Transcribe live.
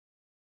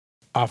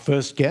Our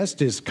first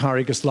guest is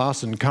Kári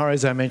Gíslason. Kári,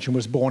 as I mentioned,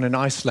 was born in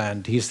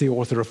Iceland. He's the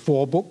author of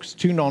 4 books,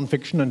 2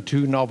 non-fiction and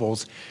 2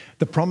 novels.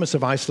 The Promise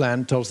of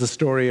Iceland tells the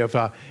story of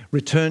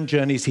return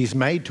journeys he's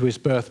made to his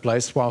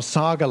birthplace, while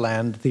Saga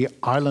Land, the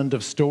island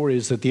of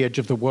stories at the edge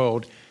of the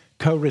world,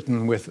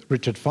 co-written with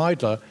Richard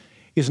Fidler,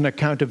 is an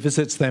account of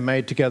visits they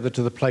made together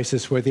to the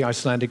places where the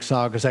Icelandic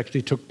sagas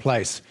actually took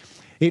place.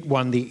 It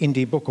won the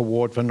Indie Book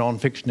Award for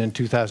non-fiction in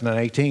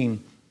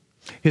 2018.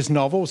 His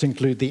novels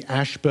include The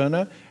Ash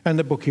Burner and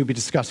the book he'll be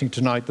discussing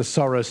tonight, The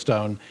Sorrow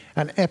Stone,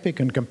 an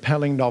epic and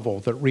compelling novel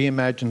that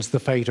reimagines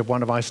the fate of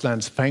one of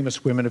Iceland's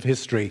famous women of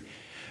history.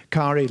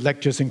 Kári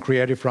lectures in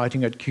creative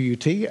writing at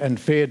QUT, and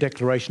fair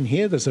declaration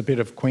here, there's a bit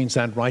of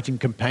Queensland writing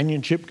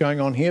companionship going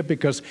on here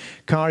because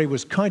Kári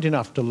was kind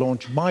enough to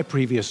launch my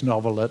previous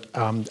novel at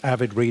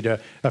Avid Reader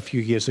a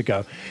few years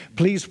ago.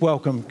 Please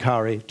welcome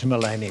Kári to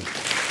Millennium.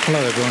 Hello,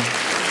 everyone.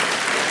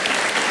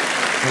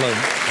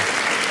 Hello.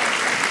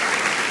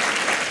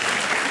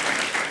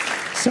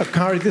 So,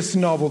 Kári, this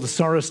novel, The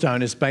Sorrow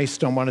Stone, is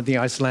based on one of the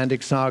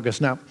Icelandic sagas.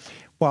 Now,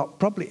 well,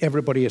 probably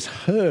everybody has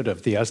heard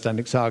of the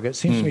Icelandic saga. It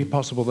seems to me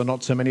possible that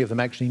not so many of them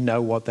actually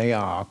know what they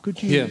are.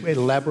 Could you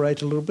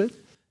elaborate a little bit?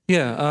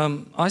 Yeah,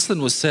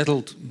 Iceland was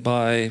settled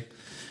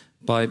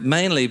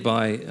mainly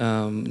by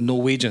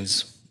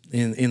Norwegians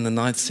in the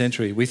 9th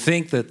century. We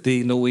think that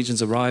the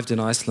Norwegians arrived in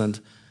Iceland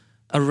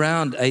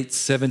around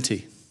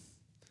 870.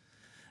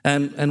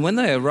 And when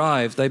they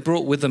arrived, they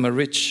brought with them a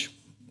rich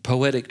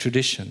poetic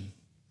tradition.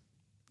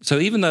 So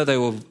even though they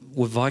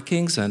were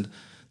Vikings and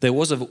there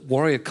was a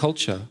warrior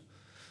culture,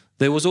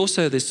 there was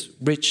also this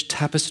rich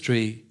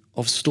tapestry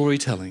of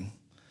storytelling.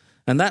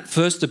 And that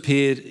first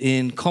appeared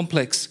in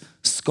complex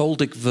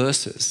skaldic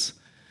verses,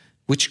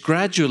 which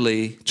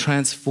gradually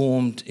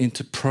transformed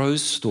into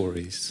prose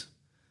stories.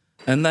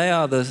 And they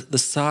are the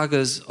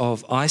sagas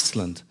of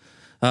Iceland.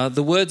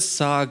 The word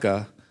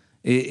saga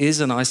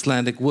is an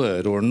Icelandic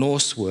word or a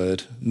Norse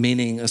word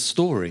meaning a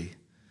story.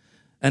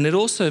 And it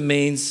also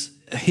means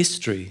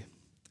history.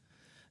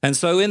 And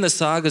so in the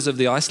sagas of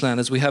the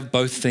Icelanders, we have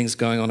both things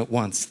going on at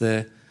once.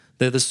 They're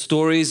the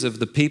stories of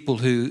the people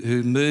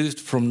who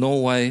moved from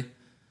Norway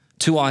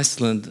to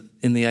Iceland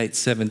in the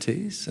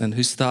 870s and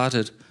who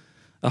started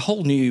a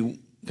whole new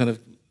kind of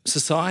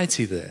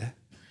society there.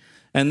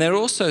 And they're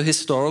also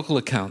historical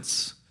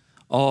accounts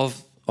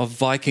of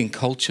Viking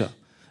culture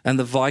and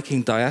the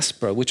Viking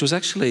diaspora, which was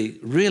actually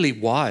really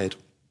wide.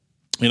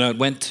 You know, it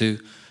went to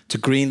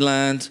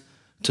Greenland,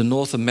 to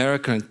North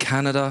America and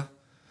Canada,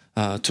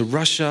 to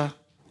Russia,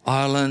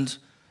 Ireland,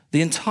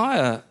 the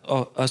entire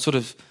sort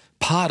of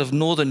part of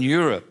Northern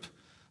Europe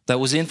that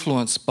was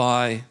influenced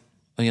by,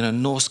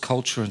 Norse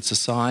culture and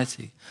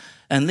society.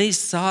 And these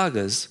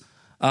sagas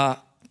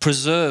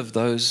preserve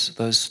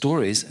those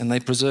stories, and they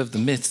preserve the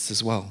myths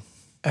as well.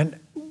 And,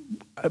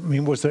 I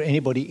mean, was there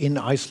anybody in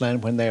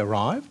Iceland when they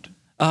arrived?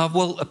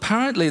 Well,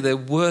 apparently there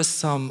were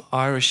some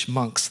Irish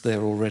monks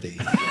there already.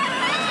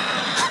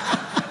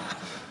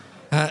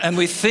 And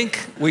we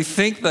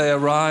think they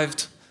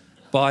arrived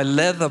by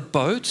leather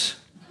boat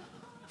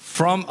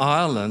from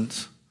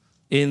Ireland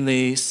in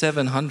the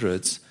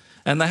 700s,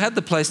 and they had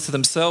the place to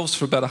themselves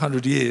for about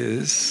 100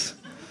 years.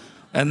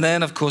 And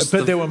then, of course,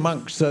 but there were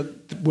monks.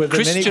 Were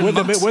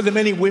there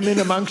many women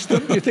amongst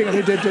them? You think? I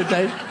mean, did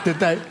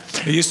they?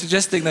 Are you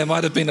suggesting there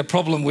might have been a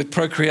problem with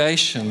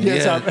procreation?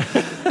 Yes.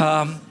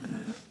 Yeah.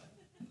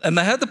 And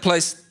they had the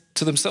place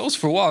to themselves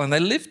for a while, and they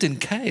lived in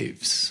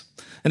caves.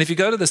 And if you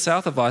go to the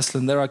south of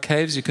Iceland, there are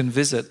caves you can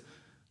visit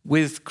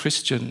with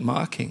Christian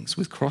markings,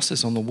 with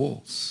crosses on the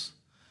walls.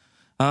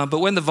 But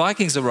when the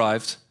Vikings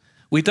arrived,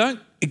 we don't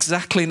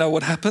exactly know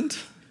what happened.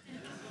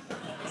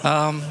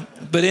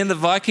 But in the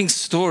Viking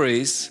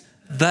stories,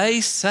 they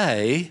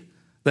say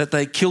that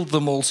they killed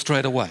them all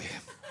straight away.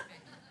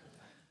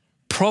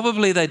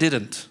 Probably they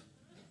didn't.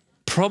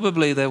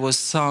 Probably there was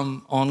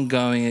some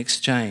ongoing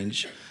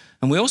exchange.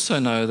 And we also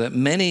know that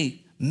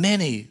many,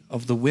 many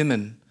of the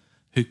women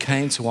who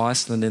came to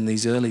Iceland in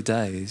these early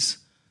days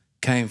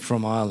came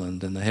from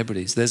Ireland and the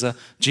Hebrides. There's a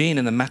gene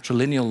in the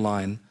matrilineal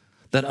line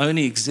that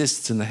only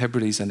exists in the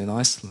Hebrides and in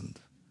Iceland.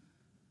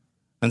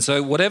 And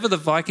so whatever the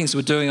Vikings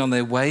were doing on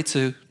their way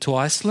to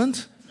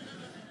Iceland,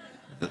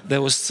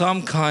 there was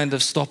some kind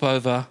of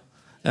stopover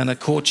and a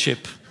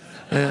courtship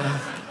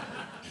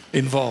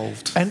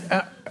involved. And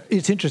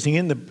it's interesting,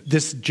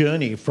 this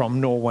journey from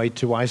Norway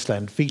to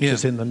Iceland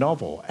features in the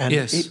novel. And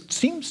it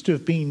seems to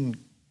have been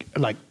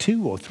like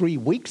 2 or 3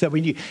 weeks. I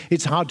mean,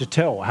 it's hard to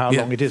tell how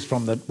long it is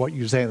from what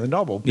you say in the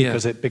novel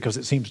because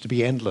it seems to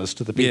be endless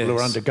to the people who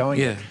are undergoing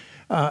it.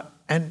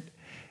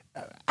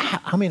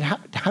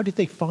 How did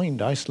they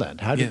find Iceland?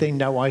 How did they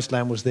know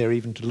Iceland was there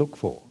even to look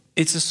for?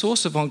 It's a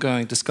source of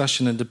ongoing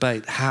discussion and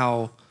debate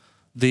how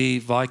the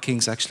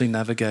Vikings actually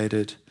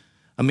navigated.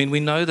 I mean, we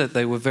know that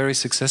they were very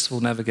successful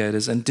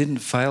navigators and didn't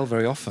fail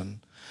very often.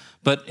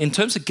 But in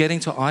terms of getting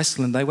to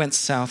Iceland, they went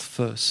south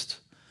first.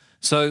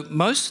 So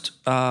most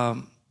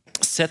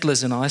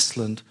settlers in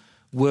Iceland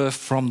were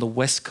from the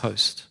west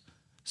coast,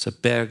 so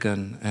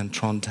Bergen and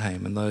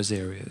Trondheim and those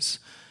areas.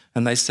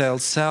 And they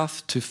sailed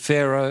south to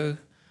Faroe,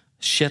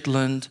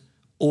 Shetland,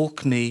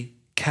 Orkney,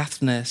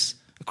 Caithness,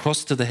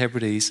 across to the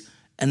Hebrides,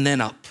 and then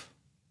up.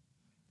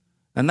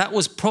 And that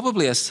was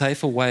probably a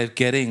safer way of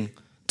getting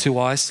to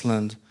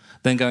Iceland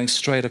than going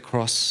straight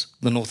across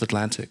the North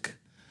Atlantic.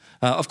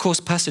 Of course,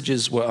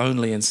 passages were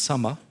only in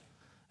summer,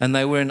 and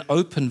they were in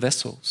open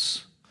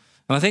vessels.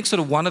 And I think sort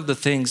of one of the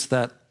things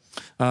that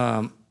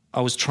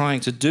I was trying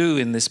to do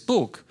in this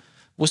book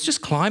was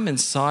just climb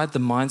inside the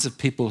minds of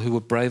people who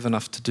were brave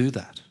enough to do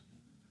that.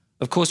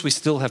 Of course, we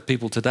still have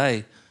people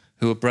today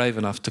who are brave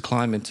enough to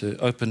climb into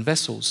open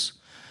vessels.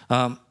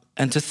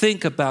 And to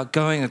think about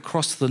going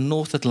across the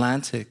North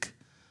Atlantic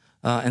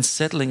and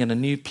settling in a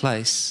new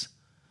place,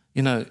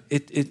 you know,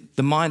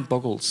 the mind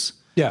boggles.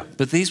 Yeah.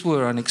 But these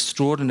were an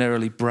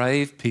extraordinarily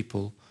brave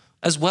people,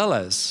 as well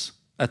as,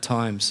 at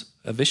times,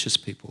 a vicious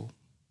people.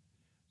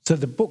 So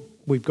the book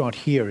we've got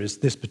here is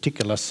this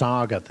particular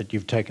saga that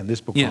you've taken this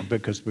book on,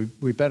 because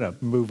we better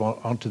move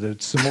on to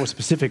some more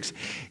specifics.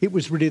 It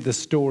was really the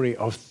story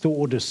of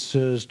Thordis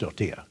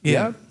Sörsdottir.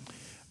 Yeah.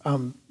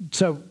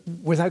 So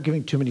without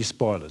giving too many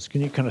spoilers,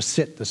 can you kind of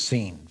set the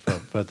scene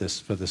for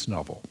this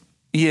novel?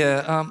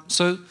 Yeah.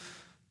 So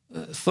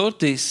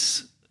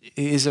Thordis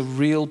is a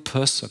real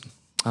person.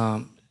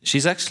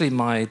 She's actually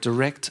my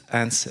direct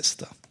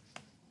ancestor.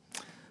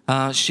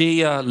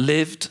 She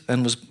lived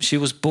and she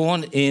was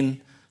born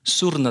in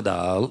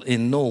Surnadal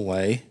in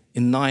Norway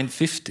in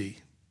 950.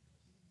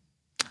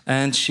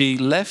 And she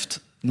left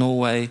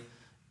Norway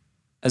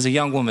as a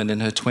young woman in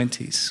her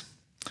 20s.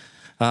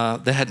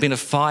 There had been a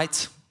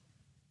fight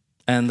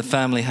and the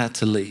family had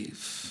to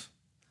leave.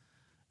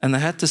 And they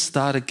had to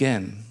start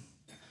again.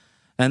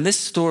 And this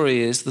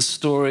story is the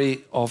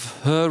story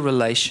of her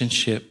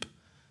relationship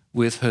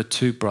with her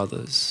two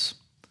brothers.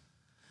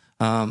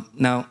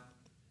 Now,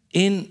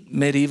 in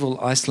medieval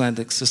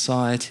Icelandic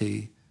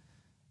society,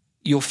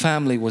 your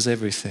family was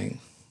everything.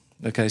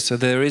 Okay, so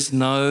there is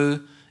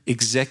no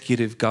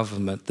executive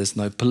government. There's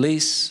no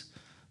police.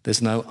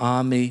 There's no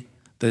army.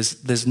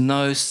 There's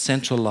no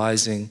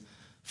centralizing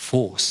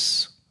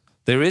force.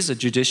 There is a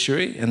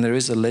judiciary and there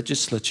is a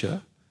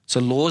legislature. So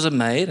laws are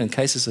made and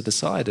cases are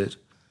decided,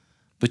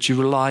 but you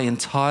rely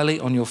entirely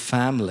on your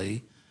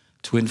family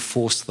to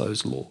enforce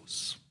those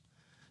laws.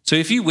 So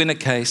if you win a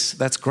case,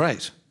 that's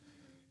great,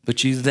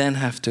 but you then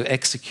have to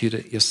execute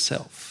it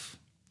yourself.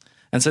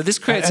 And so this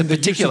creates a particular...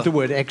 And the use of the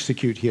word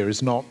execute here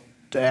is not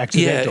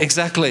accidental. Yeah,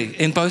 exactly,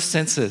 in both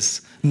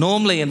senses,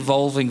 normally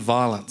involving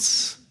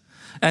violence.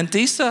 And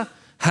Disa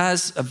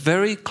has a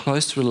very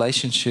close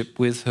relationship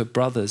with her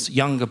brothers,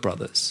 younger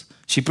brothers.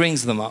 She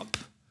brings them up.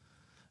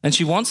 And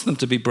she wants them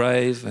to be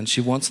brave and she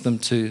wants them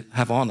to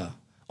have honor.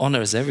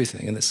 Honor is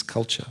everything in this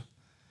culture.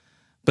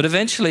 But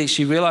eventually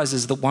she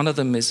realizes that one of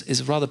them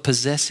is rather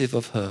possessive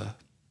of her,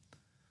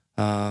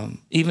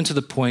 even to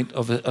the point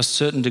of a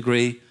certain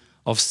degree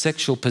of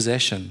sexual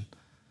possession.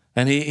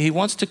 And he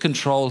wants to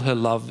control her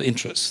love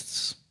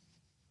interests.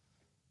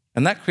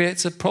 And that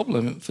creates a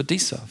problem for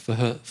Disa, for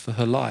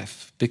her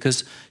life,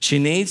 because she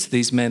needs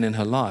these men in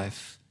her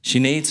life. She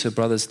needs her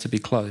brothers to be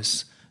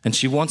close, and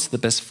she wants the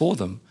best for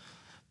them.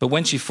 But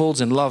when she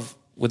falls in love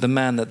with a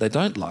man that they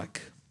don't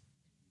like,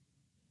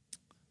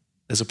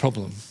 there's a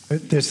problem.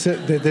 There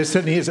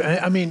certainly is.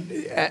 I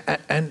mean,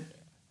 and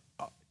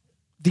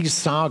these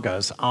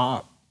sagas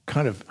are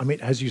kind of, I mean,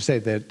 as you say,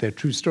 they're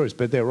true stories,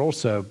 but they're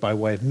also by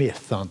way of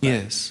myth, aren't they?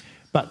 Yes.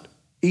 But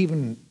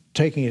even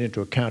taking it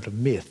into account of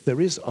myth,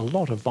 there is a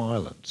lot of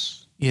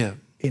violence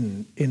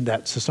in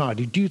that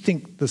society. Do you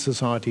think the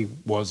society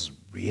was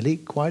really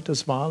quite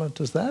as violent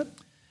as that?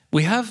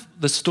 We have,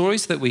 the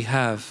stories that we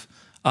have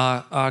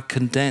are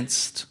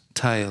condensed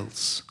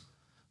tales.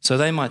 So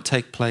they might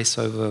take place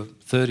over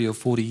 30 or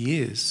 40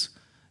 years,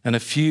 and a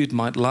feud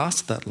might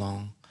last that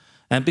long.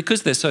 And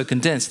because they're so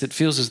condensed, it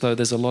feels as though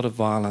there's a lot of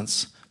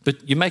violence.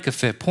 But you make a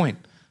fair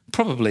point.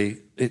 Probably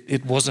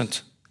it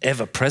wasn't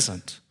ever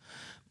present.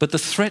 But the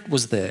threat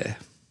was there.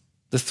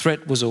 The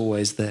threat was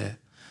always there.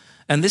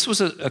 And this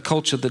was a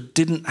culture that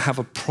didn't have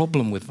a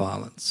problem with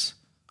violence.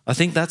 I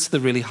think that's the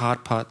really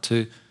hard part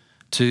to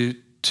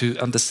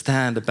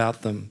understand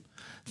about them.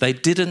 They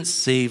didn't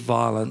see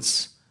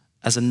violence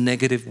as a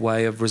negative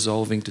way of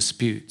resolving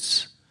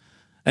disputes.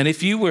 And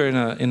if you were in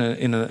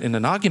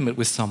an argument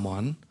with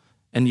someone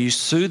and you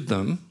sued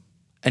them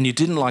and you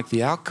didn't like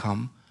the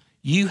outcome,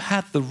 you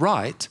had the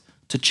right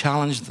to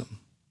challenge them.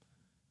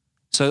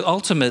 So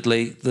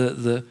ultimately,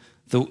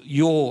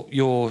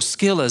 your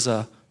skill as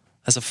a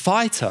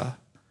fighter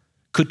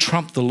could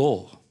trump the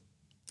law.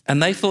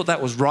 And they thought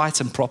that was right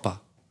and proper,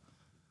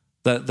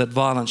 that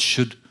violence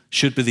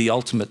should be the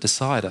ultimate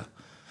decider.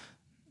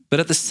 But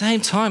at the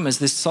same time as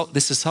this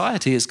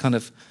society is kind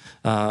of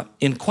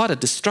in quite a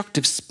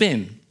destructive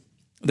spin,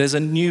 there's a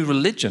new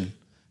religion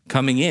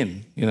coming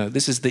in. You know,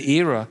 this is the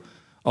era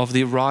of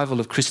the arrival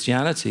of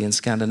Christianity in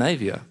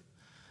Scandinavia.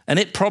 And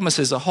it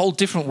promises a whole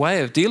different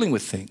way of dealing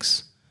with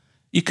things.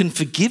 You can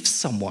forgive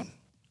someone.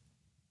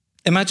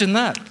 Imagine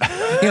that.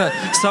 You know,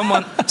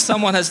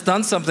 someone has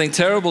done something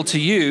terrible to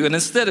you, and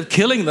instead of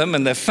killing them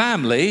and their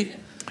family,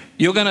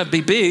 you're going to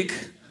be big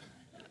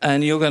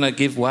and you're going to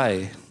give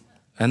way.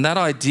 And that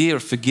idea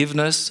of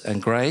forgiveness and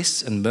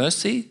grace and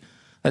mercy,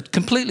 that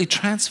completely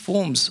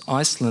transforms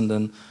Iceland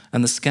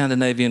and the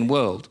Scandinavian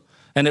world.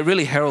 And it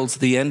really heralds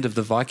the end of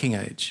the Viking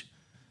Age.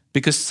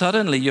 Because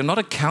suddenly you're not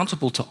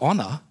accountable to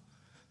honor,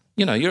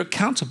 you're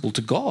accountable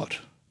to God.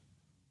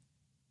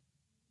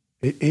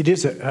 It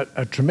is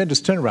a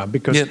tremendous turnaround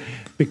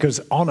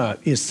because honor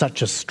is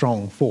such a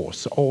strong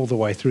force all the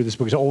way through this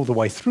book, all the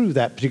way through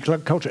that particular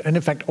culture, and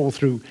in fact all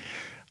through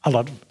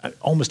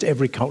almost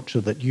every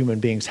culture that human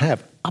beings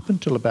have, up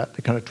until about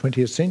the kind of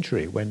 20th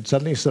century, when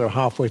suddenly sort of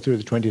halfway through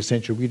the 20th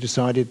century we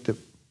decided that,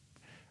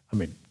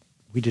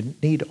 we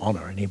didn't need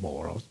honor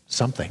anymore or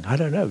something. I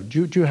don't know.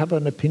 Do you have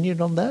an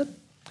opinion on that?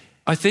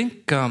 I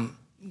think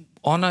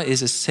honor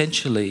is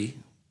essentially,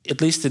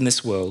 at least in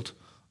this world,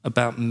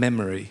 about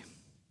memory.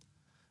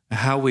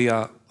 How we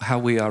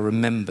are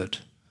remembered.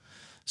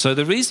 So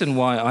the reason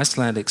why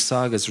Icelandic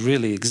sagas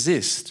really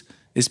exist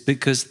is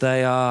because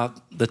they are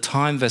the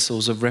time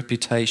vessels of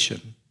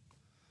reputation.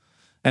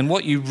 And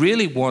what you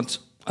really want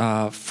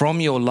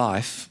from your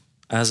life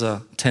as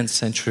a 10th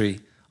century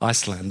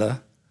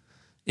Icelander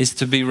is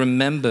to be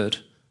remembered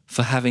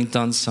for having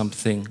done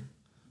something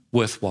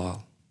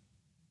worthwhile.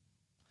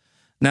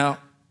 Now,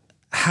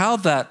 how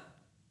that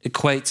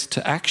equates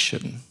to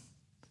action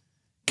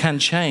can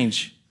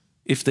change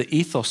if the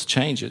ethos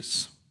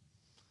changes.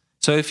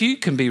 So if you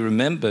can be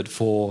remembered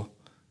for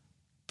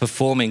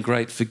performing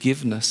great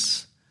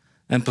forgiveness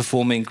and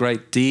performing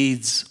great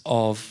deeds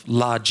of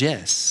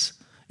largesse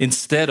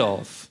instead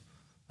of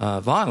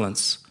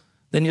violence,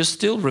 then you're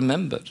still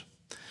remembered.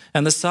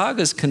 And the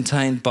sagas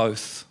contain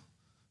both.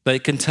 They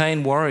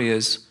contain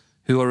warriors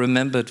who are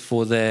remembered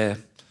for their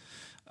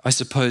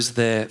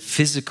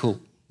physical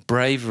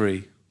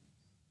bravery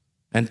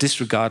and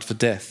disregard for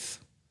death.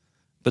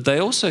 But they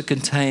also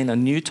contain a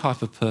new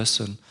type of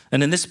person.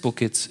 And in this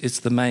book, it's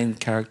the main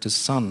character's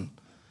son.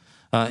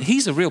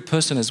 He's a real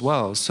person as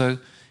well. So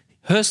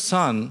her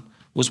son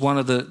was one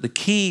of the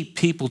key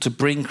people to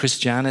bring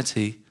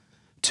Christianity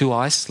to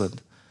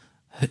Iceland.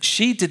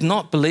 She did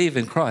not believe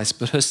in Christ,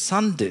 but her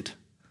son did.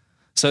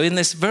 So in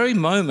this very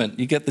moment,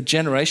 you get the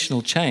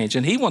generational change.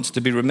 And he wants to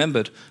be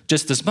remembered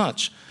just as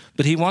much,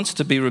 but he wants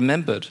to be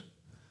remembered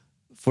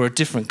for a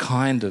different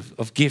kind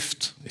of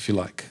gift, if you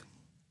like.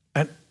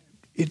 And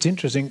it's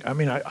interesting.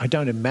 I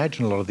don't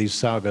imagine a lot of these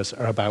sagas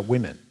are about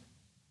women.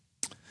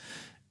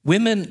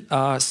 Women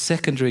are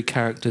secondary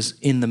characters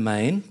in the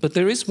main, but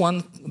there is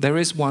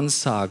one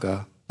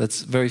saga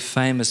that's very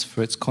famous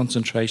for its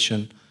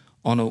concentration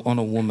on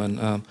a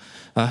woman.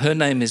 Her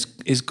name is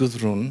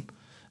Gudrun,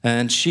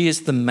 and she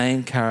is the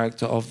main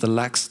character of the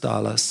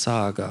Laxdala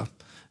saga.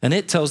 And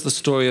it tells the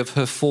story of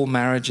her 4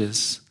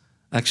 marriages,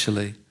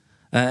 actually.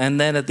 And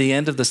then at the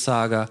end of the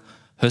saga,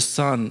 her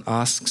son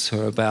asks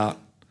her about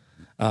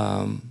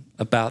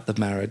the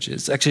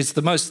marriages. Actually,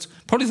 it's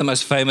probably the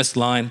most famous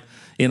line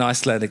in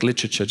Icelandic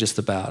literature, just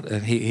about.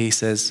 And he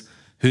says,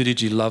 "Who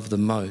did you love the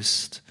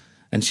most?"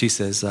 And she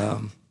says,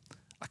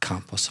 "I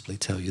can't possibly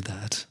tell you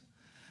that."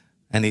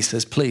 And he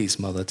says, "Please,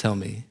 mother, tell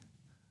me."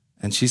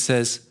 And she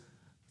says,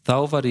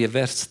 "Þá var ég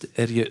verst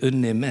ég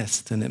unni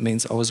mest." And it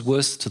means I was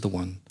worse to the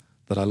one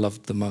that I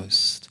loved the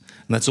most.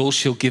 And that's all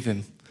she'll give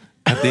him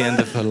at the end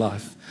of her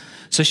life.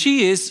 So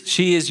she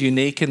is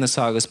unique in the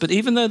sagas, but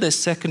even though they're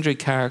secondary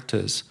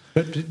characters,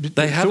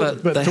 they have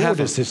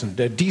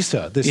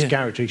Disa, this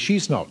character,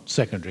 she's not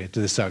secondary to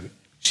the saga.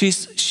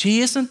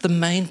 She isn't the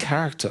main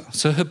character.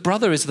 So her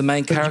brother is the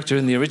main character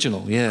in the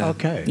original. Yeah.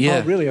 Okay. Yeah.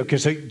 Oh, really? Okay.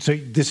 So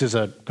this is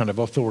a kind of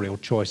authorial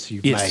choice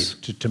you've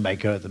made to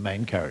make her the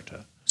main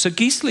character. So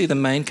Gisli, the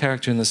main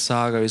character in the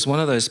saga, is one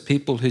of those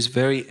people who's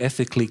very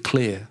ethically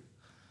clear.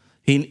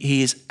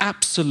 He is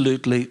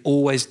absolutely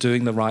always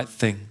doing the right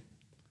thing,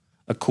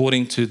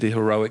 according to the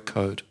heroic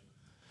code.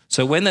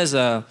 So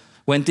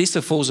when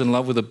Disa falls in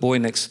love with a boy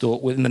next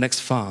door in the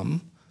next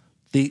farm,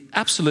 the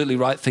absolutely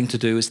right thing to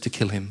do is to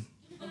kill him.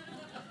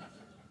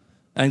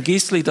 And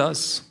Gisli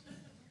does.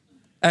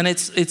 And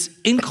it's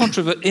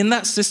incontrovertible in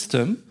that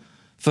system.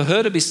 For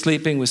her to be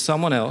sleeping with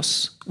someone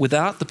else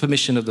without the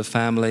permission of the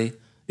family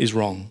is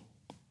wrong.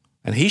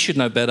 And he should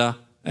know better,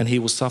 and he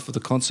will suffer the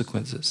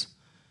consequences.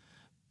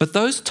 But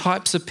those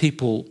types of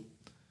people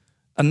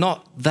are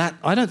not that,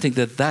 I don't think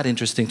they're that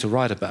interesting to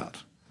write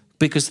about,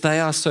 because they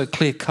are so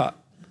clear-cut.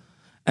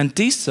 And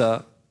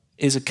Disa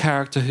is a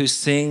character who's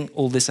seeing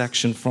all this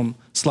action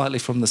slightly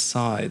from the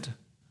side.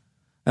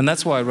 And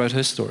that's why I wrote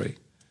her story.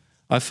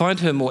 I find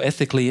her more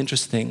ethically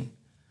interesting.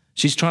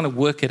 She's trying to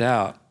work it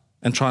out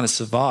and trying to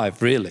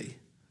survive, really.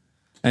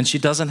 And she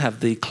doesn't have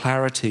the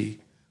clarity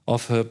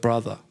of her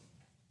brother.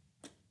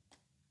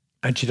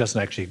 And she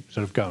doesn't actually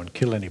sort of go and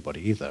kill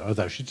anybody either,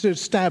 although she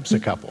stabs a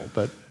couple,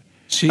 but...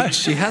 She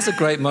has a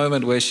great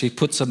moment where she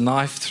puts a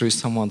knife through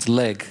someone's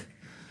leg.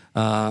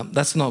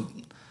 That's not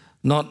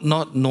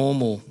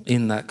normal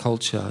in that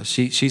culture.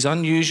 She's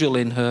unusual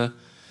in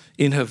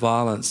her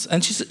violence,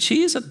 and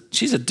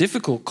she's a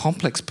difficult,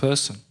 complex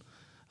person.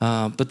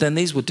 But then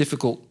these were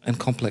difficult and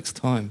complex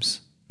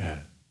times. Yeah.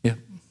 Yeah.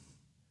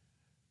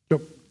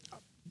 Look,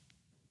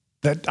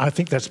 I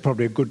think that's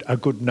probably a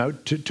good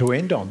note to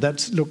end on.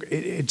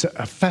 It's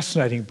a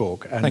fascinating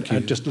book. And, Thank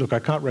you. I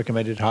can't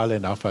recommend it highly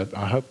enough. I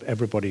hope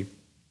everybody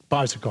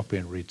buys a copy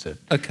and reads it.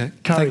 Okay.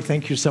 Kári,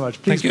 thank you so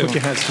much. Please put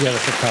your hands together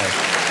for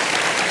Kári.